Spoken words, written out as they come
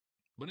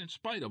But in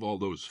spite of all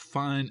those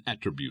fine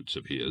attributes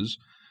of his,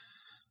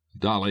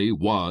 Dolly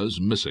was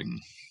missing.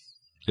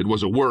 It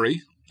was a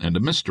worry and a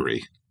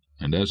mystery,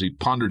 and as he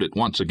pondered it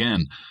once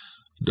again,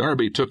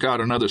 Darby took out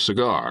another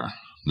cigar,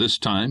 this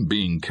time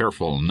being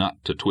careful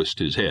not to twist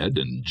his head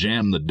and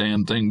jam the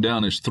damn thing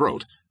down his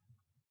throat.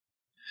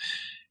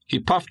 He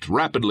puffed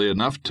rapidly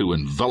enough to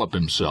envelop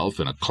himself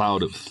in a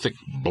cloud of thick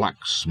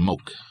black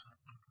smoke.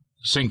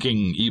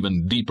 Sinking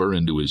even deeper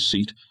into his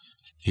seat,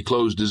 he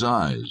closed his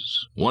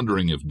eyes,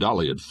 wondering if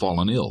Dolly had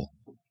fallen ill.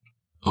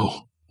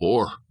 Oh,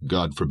 or,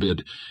 God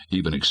forbid,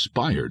 even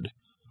expired.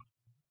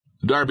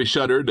 Darby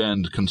shuddered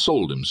and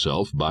consoled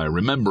himself by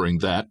remembering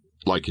that,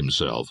 like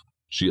himself,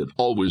 she had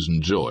always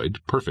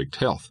enjoyed perfect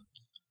health.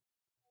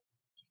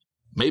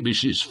 "Maybe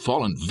she's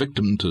fallen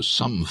victim to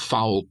some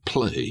foul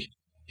play,"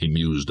 he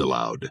mused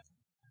aloud.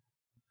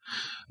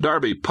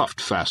 Darby puffed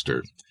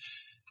faster.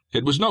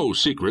 It was no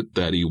secret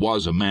that he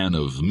was a man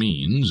of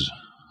means.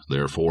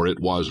 Therefore it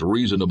was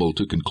reasonable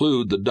to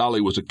conclude that Dolly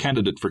was a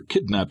candidate for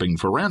kidnapping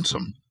for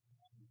ransom.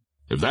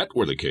 If that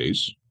were the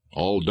case,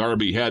 all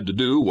Darby had to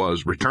do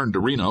was return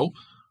to Reno,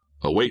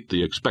 await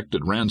the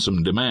expected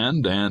ransom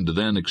demand, and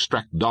then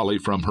extract Dolly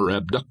from her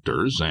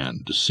abductors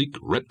and seek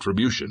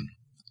retribution.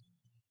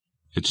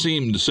 It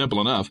seemed simple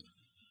enough,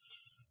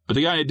 but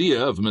the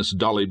idea of Miss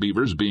Dolly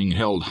Beavers being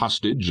held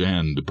hostage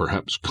and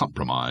perhaps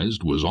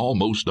compromised was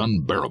almost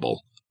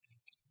unbearable.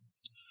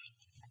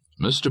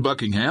 "Mr.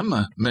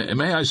 Buckingham,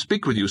 may I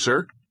speak with you,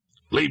 sir?"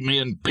 "Leave me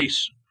in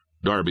peace,"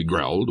 Darby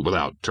growled,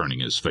 without turning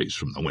his face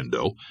from the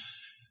window.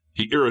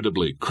 He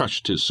irritably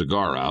crushed his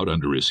cigar out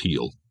under his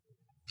heel.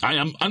 "I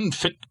am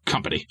unfit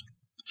company."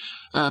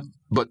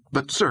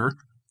 But, sir—"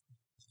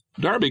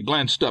 Darby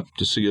glanced up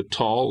to see a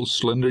tall,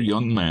 slender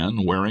young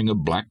man wearing a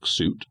black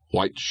suit,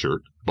 white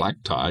shirt,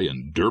 black tie,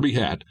 and derby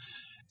hat,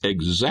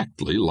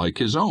 exactly like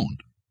his own.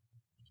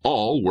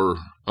 All were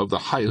of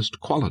the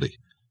highest quality.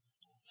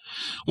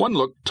 One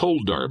look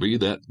told Darby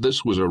that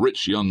this was a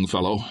rich young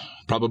fellow,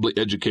 probably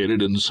educated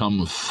in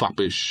some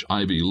foppish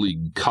Ivy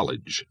League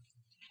college.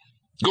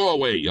 "Go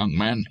away, young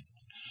man."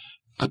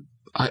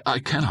 I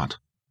cannot.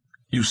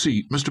 You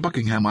see, Mr.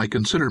 Buckingham, I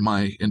consider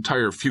my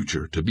entire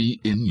future to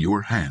be in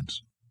your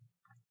hands."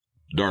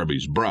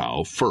 Darby's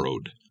brow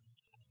furrowed.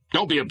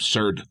 "Don't be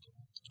absurd.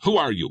 Who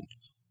are you?"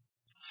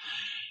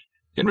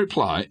 In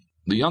reply,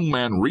 the young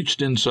man reached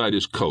inside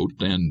his coat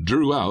and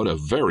drew out a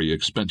very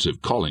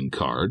expensive calling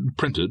card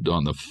printed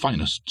on the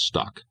finest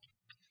stock.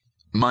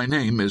 "My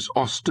name is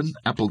Austin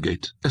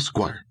Applegate,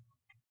 Esquire."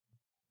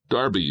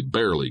 Darby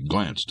barely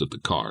glanced at the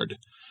card.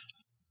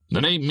 "The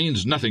name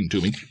means nothing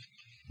to me.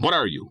 What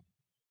are you?"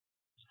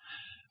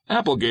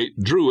 Applegate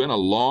drew in a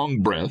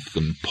long breath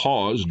and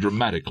paused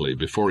dramatically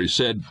before he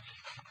said,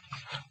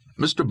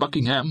 "Mr.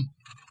 Buckingham,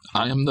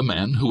 I am the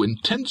man who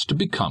intends to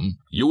become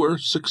your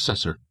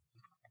successor."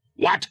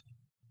 "What?"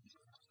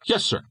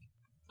 "Yes, sir,"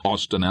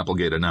 Austin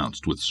Applegate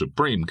announced with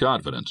supreme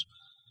confidence.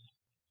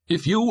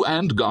 "If you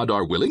and God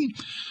are willing,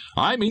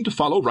 I mean to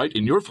follow right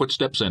in your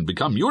footsteps and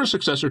become your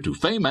successor to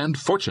fame and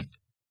fortune."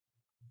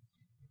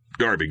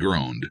 Darby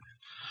groaned.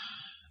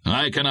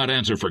 "I cannot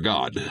answer for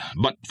God,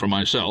 but for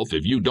myself,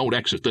 if you don't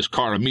exit this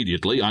car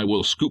immediately, I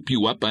will scoop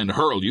you up and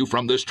hurl you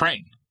from this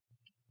train."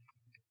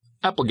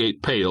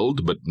 Applegate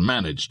paled, but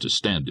managed to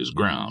stand his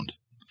ground.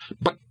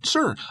 "But,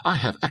 sir, I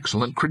have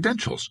excellent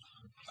credentials.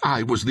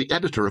 I was the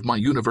editor of my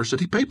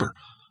university paper.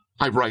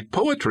 I write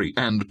poetry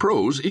and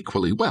prose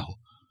equally well.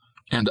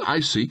 And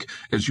I seek,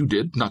 as you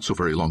did not so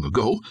very long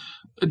ago,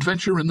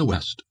 adventure in the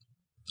West.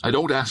 I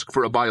don't ask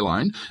for a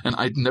byline, and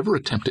I'd never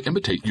attempt to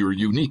imitate your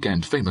unique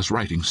and famous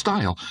writing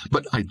style,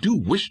 but I do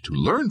wish to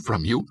learn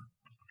from you."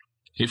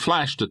 He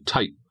flashed a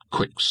tight,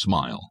 quick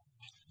smile.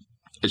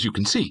 "As you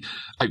can see,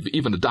 I've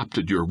even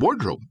adopted your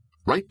wardrobe,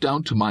 right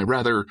down to my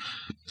rather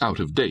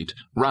out-of-date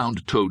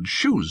round-toed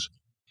shoes."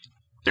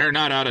 "They're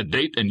not out of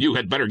date, and you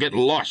had better get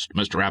lost,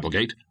 Mr.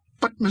 Applegate."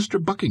 "But, Mr.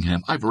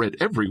 Buckingham, I've read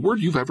every word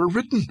you've ever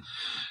written.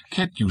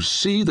 Can't you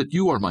see that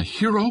you are my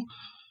hero?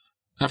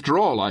 After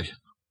all, I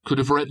could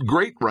have read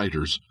great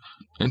writers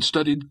and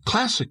studied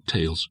classic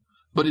tales,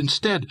 but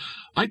instead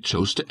I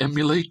chose to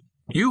emulate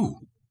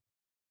you."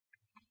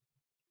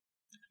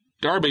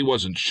 Darby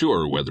wasn't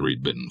sure whether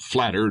he'd been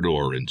flattered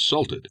or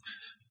insulted.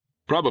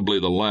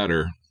 Probably the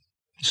latter.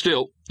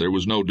 Still, there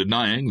was no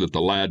denying that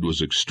the lad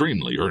was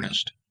extremely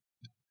earnest.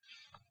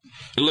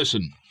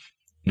 "Listen,"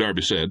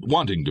 Darby said,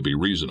 wanting to be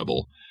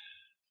reasonable.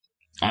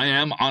 "I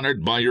am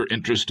honored by your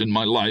interest in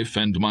my life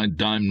and my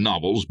dime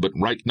novels, but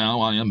right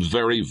now I am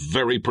very,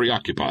 very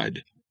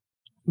preoccupied."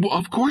 "Well,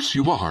 of course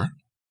you are.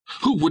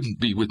 Who wouldn't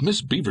be with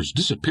Miss Beavers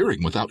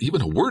disappearing without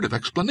even a word of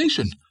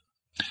explanation?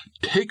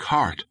 Take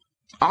heart.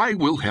 I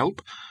will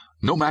help,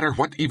 no matter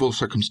what evil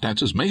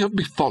circumstances may have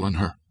befallen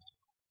her."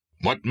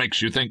 "What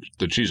makes you think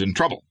that she's in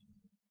trouble?"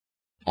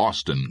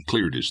 Austin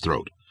cleared his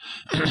throat.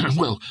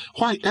 "Well,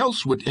 why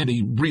else would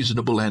any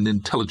reasonable and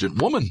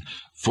intelligent woman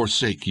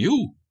forsake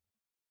you?"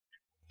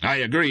 "I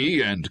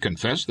agree, and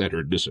confess that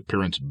her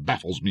disappearance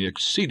baffles me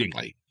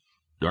exceedingly,"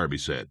 Darby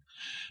said.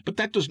 "But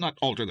that does not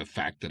alter the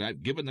fact that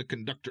I've given the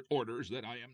conductor orders that I am